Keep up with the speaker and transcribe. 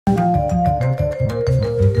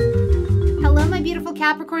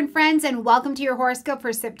Capricorn friends, and welcome to your horoscope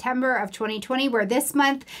for September of 2020, where this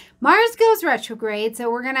month Mars goes retrograde, so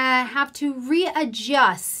we're going to have to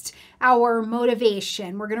readjust our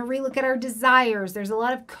motivation. We're going to relook at our desires. There's a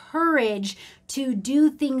lot of courage to do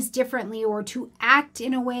things differently or to act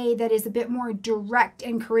in a way that is a bit more direct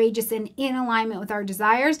and courageous and in alignment with our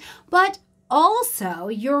desires, but also,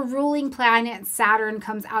 your ruling planet Saturn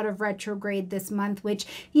comes out of retrograde this month, which,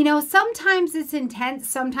 sometimes it's intense,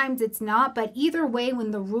 sometimes it's not. But either way,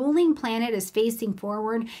 when the ruling planet is facing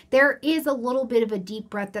forward, there is a little bit of a deep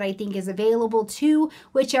breath that I think is available to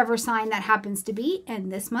whichever sign that happens to be.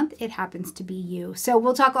 And this month, it happens to be you. So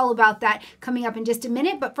we'll talk all about that coming up in just a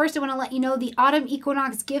minute. But first, I want to let you know the autumn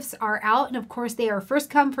equinox gifts are out. And of course, they are first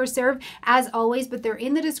come, first serve, as always. But they're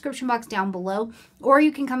in the description box down below. Or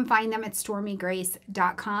you can come find them at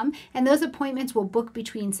stormiegrace.com. And those appointments will book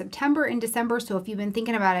between September and December. So if you've been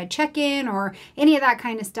thinking about a check-in or any of that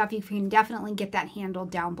kind of stuff, you can definitely get that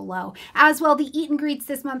handled down below. As well, the eat and greets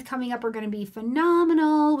this month coming up are going to be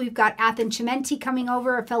phenomenal. We've got Athen Chimenti coming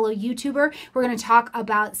over, a fellow YouTuber. We're going to talk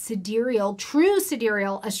about sidereal, true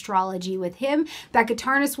sidereal astrology with him. Becca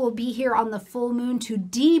Tarnas will be here on the full moon to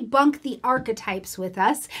debunk the archetypes with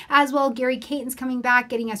us. As well, Gary Caton's coming back,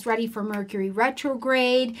 getting us ready for Mercury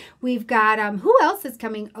retrograde. We've got, who else is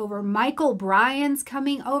coming over? Michael Bryan's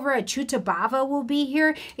coming over. Achuta Bava will be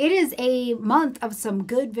here. It is a month of some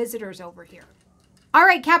good visitors over here. All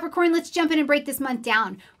right, Capricorn, let's jump in and break this month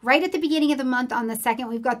down. Right at the beginning of the month on the 2nd,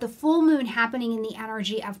 we've got the full moon happening in the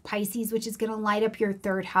energy of Pisces, which is going to light up your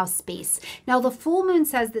 3rd house space. Now, the full moon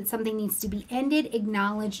says that something needs to be ended,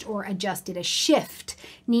 acknowledged, or adjusted. A shift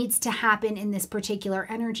needs to happen in this particular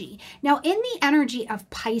energy. Now, in the energy of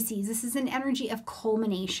Pisces, this is an energy of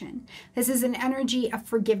culmination. This is an energy of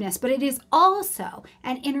forgiveness, but it is also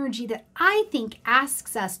an energy that I think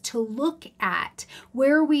asks us to look at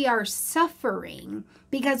where we are suffering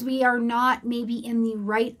because we are not maybe in the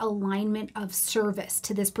right alignment of service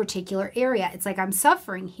to this particular area. It's like I'm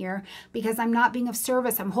suffering here because I'm not being of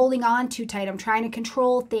service. I'm holding on too tight. I'm trying to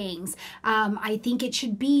control things. I think it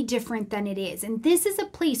should be different than it is. And this is a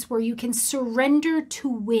place where you can surrender to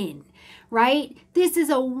win, right? This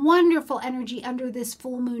is a wonderful energy under this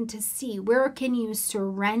full moon to see. Where can you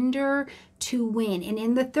surrender to win? And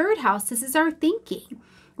in the 3rd house, this is our thinking.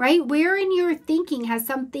 Right? Where in your thinking has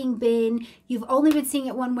something been, you've only been seeing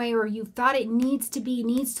it one way, or you've thought it needs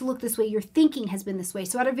to look this way. Your thinking has been this way.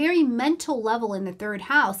 So at a very mental level in the 3rd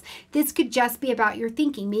house, this could just be about your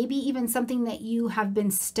thinking. Maybe even something that you have been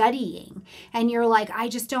studying and you're like, I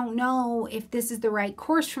just don't know if this is the right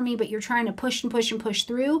course for me, but you're trying to push and push and push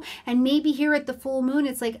through. And maybe here at the full moon,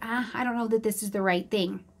 it's like, I don't know that this is the right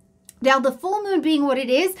thing. Now, the full moon being what it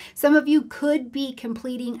is, some of you could be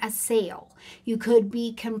completing a sale. You could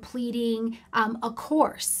be completing a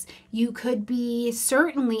course. You could be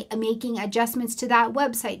certainly making adjustments to that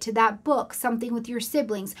website, to that book, something with your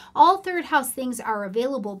siblings. All 3rd house things are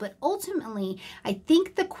available, but ultimately, I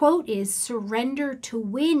think the quote is surrender to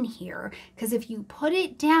win here, because if you put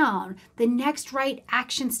it down, the next right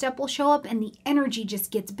action step will show up and the energy just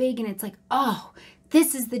gets big and it's like, oh,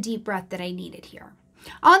 this is the deep breath that I needed here.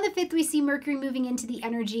 On the 5th, we see Mercury moving into the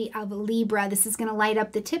energy of Libra. This is going to light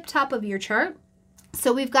up the tip top of your chart.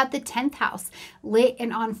 So we've got the 10th house lit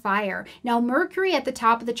and on fire. Now, Mercury at the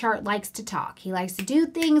top of the chart likes to talk. He likes to do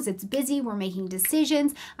things. It's busy. We're making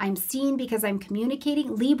decisions. I'm seen because I'm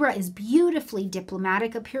communicating. Libra is beautifully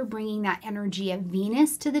diplomatic up here, bringing that energy of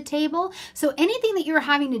Venus to the table. So anything that you're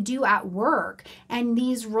having to do at work and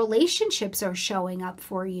these relationships are showing up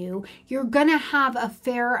for you, you're going to have a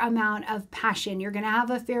fair amount of passion. You're going to have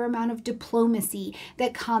a fair amount of diplomacy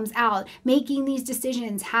that comes out. Making these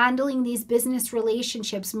decisions, handling these business relationships,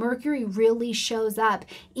 Mercury really shows up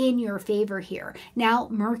in your favor here. Now,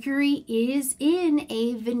 Mercury is in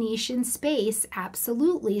a Venetian space,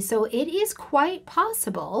 absolutely. So it is quite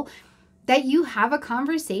possible that you have a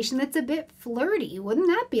conversation that's a bit flirty. Wouldn't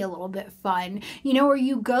that be a little bit fun? Or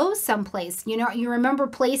you go someplace, you remember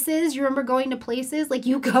places, you remember going to places, like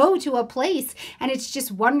you go to a place and it's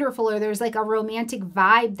just wonderful, or there's like a romantic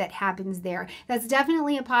vibe that happens there. That's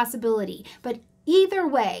definitely a possibility. But either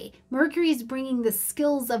way, Mercury is bringing the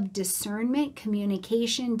skills of discernment,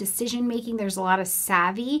 communication, decision-making. There's a lot of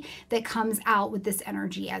savvy that comes out with this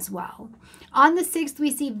energy as well. On the 6th, we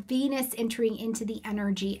see Venus entering into the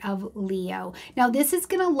energy of Leo. Now, this is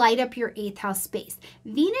going to light up your 8th house space.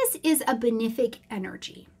 Venus is a benefic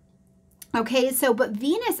energy. Okay, but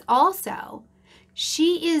Venus also,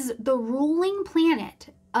 she is the ruling planet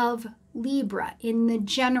of Libra in the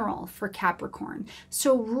general for Capricorn.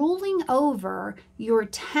 So ruling over your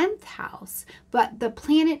 10th house, but the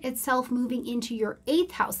planet itself moving into your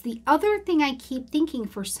 8th house. The other thing I keep thinking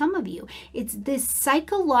for some of you, it's this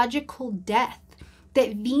psychological death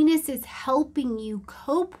that Venus is helping you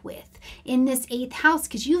cope with in this 8th house,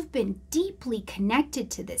 because you've been deeply connected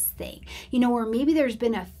to this thing, or maybe there's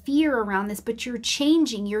been a fear around this, but you're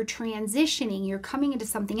changing, you're transitioning, you're coming into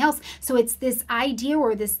something else. So it's this idea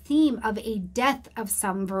or this theme of a death of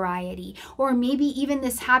some variety, or maybe even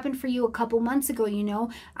this happened for you a couple months ago,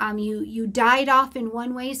 you died off in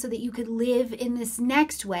one way so that you could live in this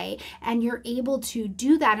next way, and you're able to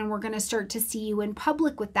do that, and we're going to start to see you in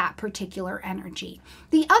public with that particular energy.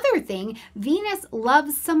 The other thing, Venus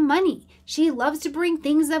loves some money. She loves to bring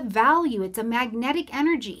things of value. It's a magnetic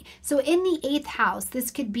energy. So in the 8th house,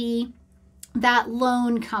 this could be that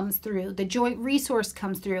loan comes through, the joint resource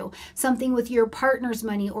comes through, something with your partner's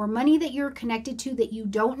money or money that you're connected to that you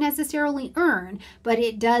don't necessarily earn, but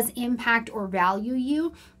it does impact or value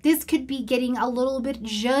you. This could be getting a little bit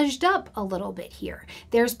zhuzhed up a little bit here.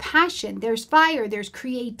 There's passion, there's fire, there's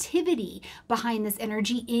creativity behind this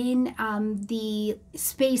energy in the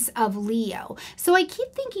space of Leo. So I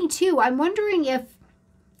keep thinking too, I'm wondering if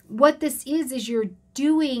what this is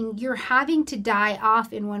you're having to die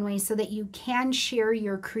off in one way so that you can share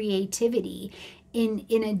your creativity in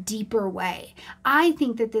a deeper way. I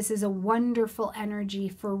think that this is a wonderful energy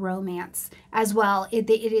for romance as well. It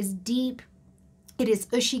is deep. It is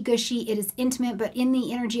ushy-gushy, it is intimate, but in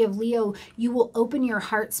the energy of Leo, you will open your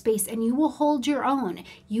heart space and you will hold your own.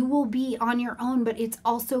 You will be on your own, but it's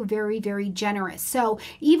also very, very generous. So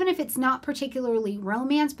even if it's not particularly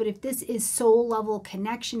romance, but if this is soul level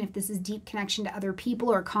connection, if this is deep connection to other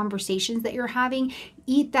people or conversations that you're having,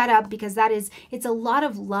 eat that up, because it's a lot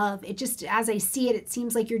of love. It just, as I see it, it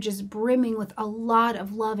seems like you're just brimming with a lot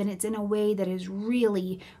of love, and it's in a way that is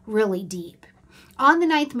really, really deep. On the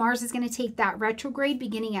 9th, Mars is going to take that retrograde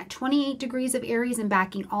beginning at 28 degrees of Aries and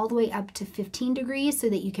backing all the way up to 15 degrees so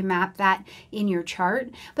that you can map that in your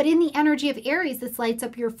chart. But in the energy of Aries, this lights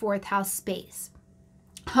up your 4th house space.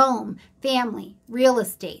 Home, family, real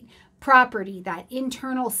estate, property, that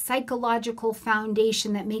internal psychological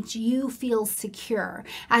foundation that makes you feel secure.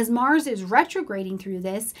 As Mars is retrograding through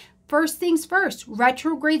this, first things first,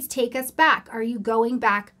 retrogrades take us back. Are you going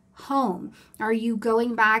back home? Are you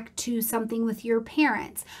going back to something with your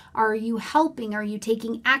parents? Are you helping? Are you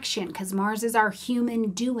taking action? Because Mars is our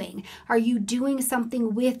human doing. Are you doing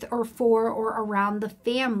something with or for or around the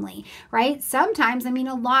family, right? Sometimes, a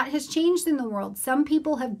lot has changed in the world. Some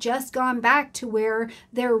people have just gone back to where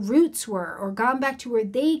their roots were or gone back to where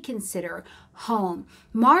they consider home.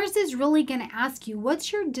 Mars is really going to ask you,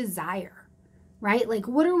 what's your desire? Right? Like,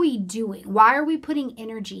 what are we doing? Why are we putting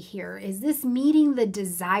energy here? Is this meeting the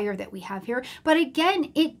desire that we have here? But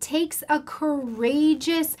again, it takes a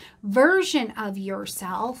courageous version of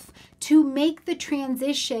yourself to make the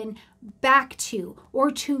transition back to, or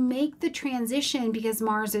to make the transition, because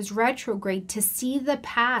Mars is retrograde, to see the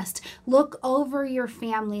past, look over your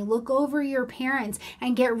family, look over your parents,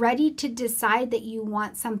 and get ready to decide that you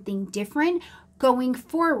want something different going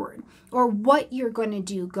forward, or what you're going to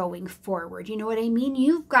do going forward. You know what I mean?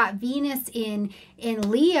 You've got Venus in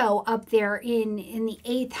Leo up there in the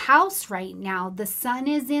 8th house right now. The sun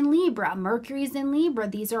is in Libra, Mercury's in Libra.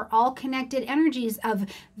 These are all connected energies of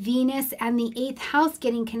Venus and the 8th house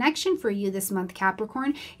getting connection for you this month,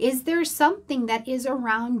 Capricorn. Is there something that is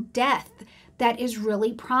around death that is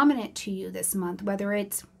really prominent to you this month? Whether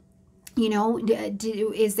it's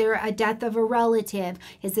is there a death of a relative?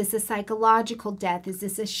 Is this a psychological death? Is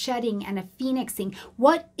this a shedding and a phoenixing?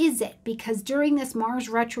 What is it? Because during this Mars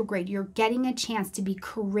retrograde, you're getting a chance to be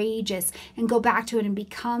courageous and go back to it and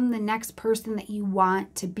become the next person that you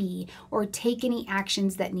want to be, or take any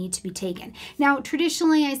actions that need to be taken. Now,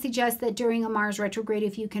 traditionally, I suggest that during a Mars retrograde,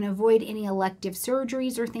 if you can avoid any elective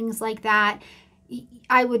surgeries or things like that,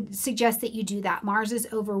 I would suggest that you do that. Mars is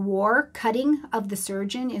over war. Cutting of the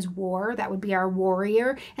surgeon is war. That would be our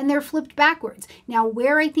warrior. And they're flipped backwards. Now,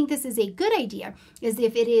 where I think this is a good idea is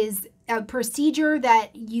if it is a procedure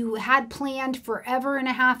that you had planned forever and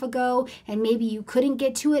a half ago, and maybe you couldn't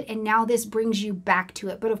get to it, and now this brings you back to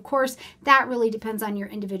it. But of course, that really depends on your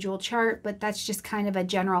individual chart, but that's just kind of a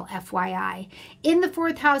general FYI. In the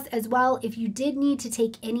 4th house as well, if you did need to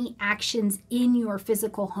take any actions in your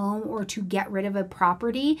physical home or to get rid of a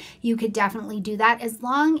property, you could definitely do that, as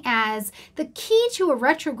long as the key to a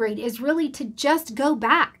retrograde is really to just go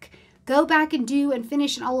back. go back and do and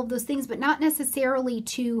finish and all of those things, but not necessarily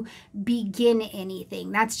to begin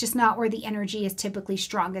anything. That's just not where the energy is typically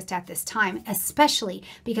strongest at this time, especially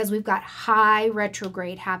because we've got high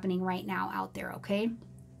retrograde happening right now out there, okay?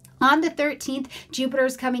 On the 13th, Jupiter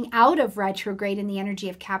is coming out of retrograde in the energy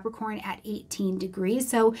of Capricorn at 18 degrees.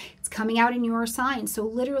 So it's coming out in your sign. So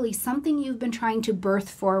literally something you've been trying to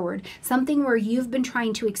birth forward, something where you've been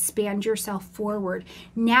trying to expand yourself forward.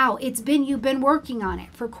 Now you've been working on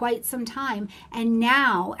it for quite some time. And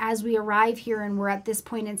now as we arrive here and we're at this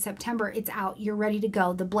point in September, it's out. You're ready to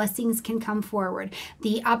go. The blessings can come forward.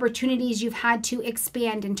 The opportunities you've had to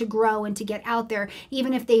expand and to grow and to get out there,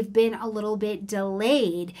 even if they've been a little bit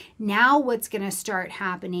delayed. Now what's going to start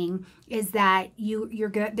happening is that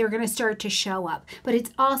they're going to start to show up. But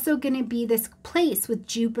it's also going to be this place with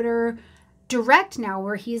Jupiter direct now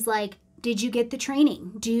where he's like, did you get the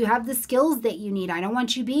training? Do you have the skills that you need? I don't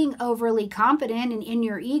want you being overly confident and in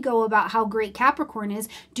your ego about how great Capricorn is.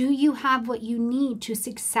 Do you have what you need to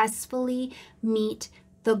successfully meet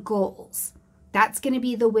the goals? That's going to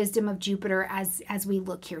be the wisdom of Jupiter as we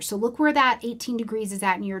look here. So look where that 18 degrees is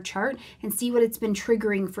at in your chart and see what it's been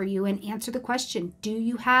triggering for you and answer the question, do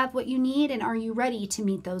you have what you need and are you ready to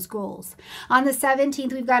meet those goals? On the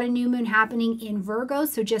 17th, we've got a new moon happening in Virgo,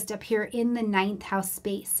 so just up here in the 9th house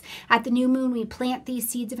space. At the new moon, we plant these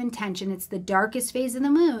seeds of intention. It's the darkest phase of the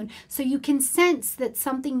moon, so you can sense that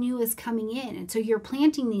something new is coming in. And so you're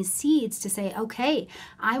planting these seeds to say, okay,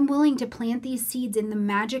 I'm willing to plant these seeds in the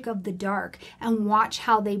magic of the dark and watch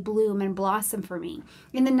how they bloom and blossom for me.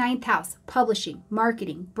 In the 9th house, publishing,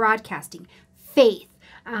 marketing, broadcasting, faith,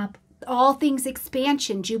 all things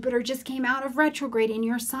expansion. Jupiter just came out of retrograde in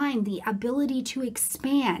your sign. The ability to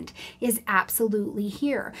expand is absolutely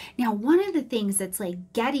here. Now, one of the things that's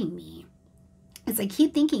like getting me is I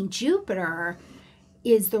keep thinking Jupiter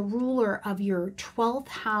is the ruler of your 12th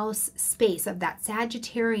house space of that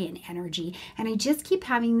Sagittarian energy. And I just keep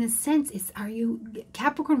having this sense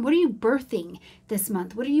Capricorn, what are you birthing this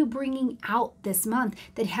month? What are you bringing out this month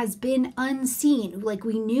that has been unseen? Like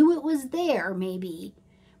we knew it was there maybe,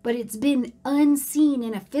 but it's been unseen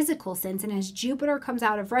in a physical sense. And as Jupiter comes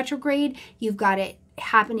out of retrograde, you've got it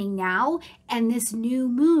happening now, and this new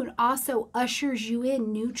moon also ushers you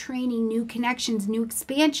in new training, new connections, new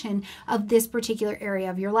expansion of this particular area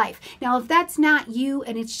of your life. Now, if that's not you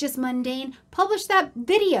and it's just mundane, publish that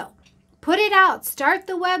video, put it out, start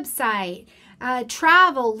the website,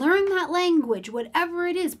 travel, learn that language, whatever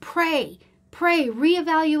it is, pray,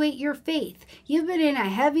 reevaluate your faith. You've been in a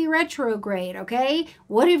heavy retrograde, okay?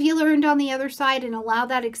 What have you learned on the other side? And allow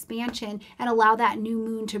that expansion and allow that new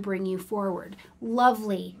moon to bring you forward.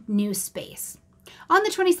 Lovely new space. On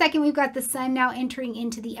the 22nd, we've got the sun now entering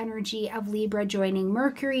into the energy of Libra, joining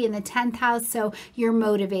Mercury in the 10th house. So you're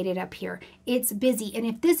motivated up here. It's busy. And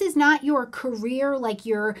if this is not your career, like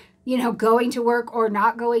you're, going to work or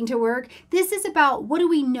not going to work, this is about what do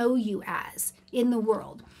we know you as in the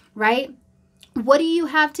world, right? What do you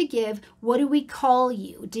have to give? What do we call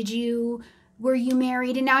you? Were you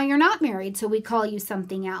married and now you're not married, so we call you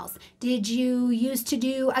something else? Did you used to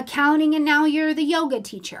do accounting and now you're the yoga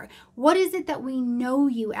teacher? What is it that we know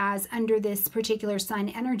you as under this particular sun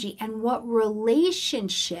energy? And what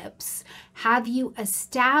relationships have you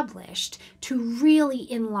established to really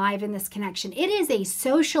enliven this connection? It is a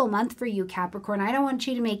social month for you, Capricorn. I don't want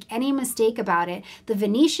you to make any mistake about it. The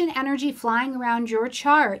Venetian energy flying around your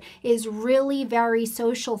chart is really very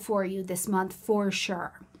social for you this month for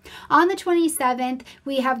sure. On the 27th,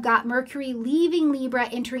 we have got Mercury leaving Libra,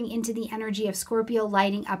 entering into the energy of Scorpio,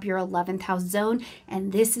 lighting up your 11th house zone.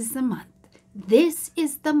 And this is the month. This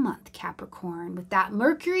is the month, Capricorn, with that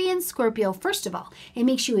Mercury in Scorpio. First of all, it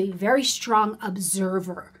makes you a very strong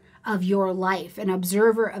observer of your life, an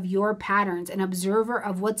observer of your patterns, an observer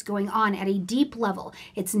of what's going on at a deep level.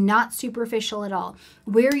 It's not superficial at all.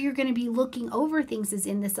 Where you're going to be looking over things is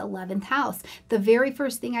in this 11th house. The very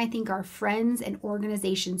first thing I think are friends and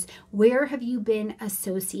organizations. Where have you been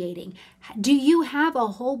associating? Do you have a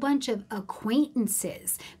whole bunch of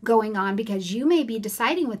acquaintances going on? Because you may be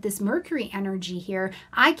deciding with this Mercury energy here,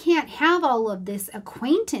 I can't have all of this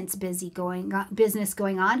acquaintance business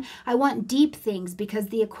going on. I want deep things because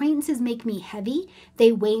the acquaintances make me heavy.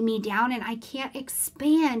 They weigh me down and I can't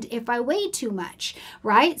expand if I weigh too much,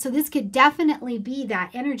 right? So this could definitely be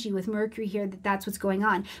that energy with Mercury here, that's what's going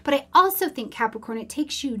on. But I also think, Capricorn, it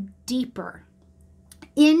takes you deeper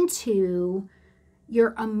into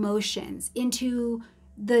your emotions, into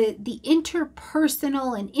the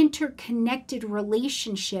interpersonal and interconnected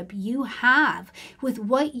relationship you have with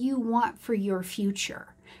what you want for your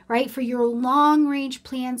future. right? For your long-range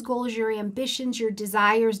plans, goals, your ambitions, your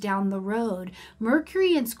desires down the road.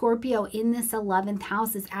 Mercury and Scorpio in this 11th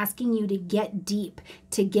house is asking you to get deep,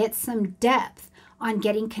 to get some depth on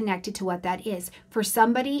getting connected to what that is. For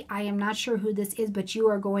somebody, I am not sure who this is, but you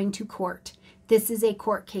are going to court. This is a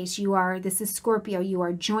court case. This is Scorpio. You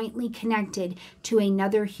are jointly connected to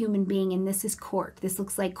another human being, and this is court. This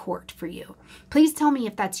looks like court for you. Please tell me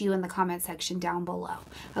if that's you in the comment section down below.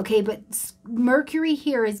 Okay, but Mercury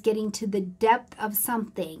here is getting to the depth of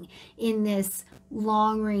something in this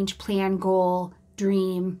long-range plan, goal,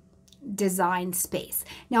 dream, design space.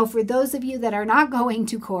 Now, for those of you that are not going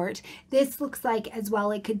to court, this looks like as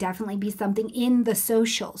well, it could definitely be something in the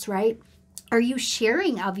socials, right? Are you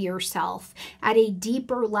sharing of yourself at a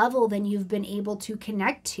deeper level than you've been able to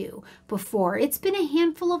connect to before? It's been a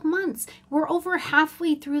handful of months. We're over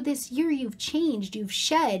halfway through this year. You've changed, you've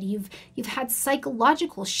shed, you've had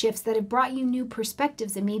psychological shifts that have brought you new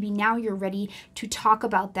perspectives, and maybe now you're ready to talk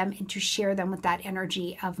about them and to share them with that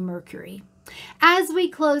energy of Mercury. As we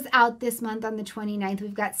close out this month on the 29th,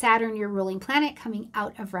 we've got Saturn, your ruling planet, coming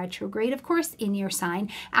out of retrograde, of course, in your sign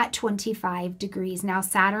at 25 degrees. Now,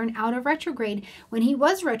 Saturn out of retrograde, when he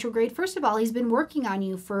was retrograde, first of all, he's been working on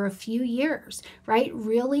you for a few years, right?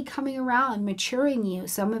 Really coming around, maturing you.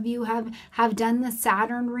 Some of you have done the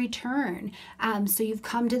Saturn return. So you've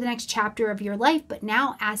come to the next chapter of your life. But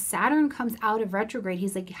now as Saturn comes out of retrograde,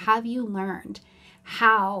 he's like, have you learned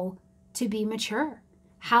how to be mature?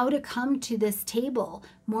 How to come to this table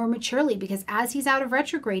more maturely, because as he's out of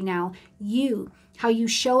retrograde now, how you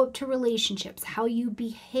show up to relationships, how you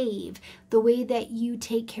behave, the way that you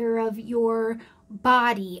take care of your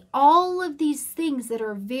body, all of these things that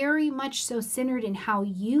are very much so centered in how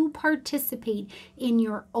you participate in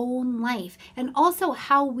your own life, and also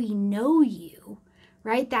how we know you,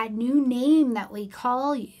 right? That new name that we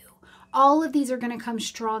call you. All of these are going to come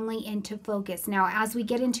strongly into focus. Now, as we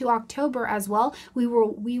get into October as well, we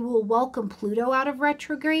will welcome Pluto out of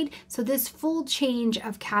retrograde. So this full change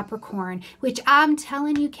of Capricorn, which I'm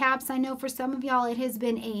telling you, Caps, I know for some of y'all, it has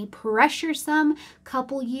been a pressuresome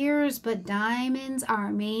couple years, but diamonds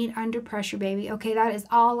are made under pressure, baby. Okay, that is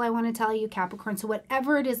all I want to tell you, Capricorn. So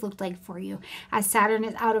whatever it is looked like for you, as Saturn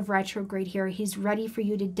is out of retrograde here, he's ready for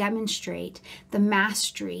you to demonstrate the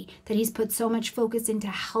mastery that he's put so much focus into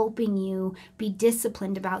helping you be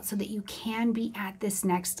disciplined about, so that you can be at this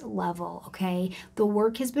next level. Okay, the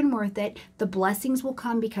work has been worth it. The blessings will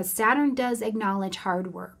come, because Saturn does acknowledge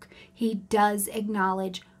hard work. He does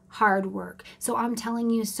acknowledge hard work. So I'm telling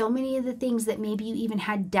you, so many of the things that maybe you even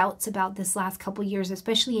had doubts about this last couple years,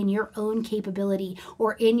 especially in your own capability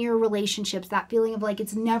or in your relationships, that feeling of like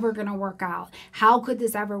it's never going to work out. How could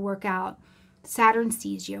this ever work out? Saturn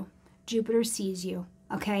sees you. Jupiter sees you.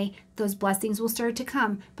 Okay, those blessings will start to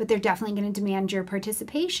come, but they're definitely going to demand your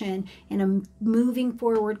participation in a moving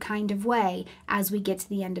forward kind of way as we get to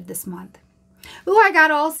the end of this month. Ooh, I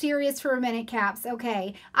got all serious for a minute, Caps.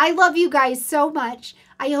 Okay, I love you guys so much.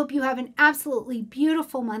 I hope you have an absolutely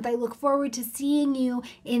beautiful month. I look forward to seeing you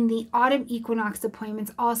in the autumn equinox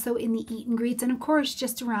appointments, also in the eat and greets, and of course,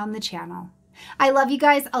 just around the channel. I love you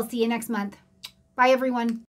guys. I'll see you next month. Bye, everyone.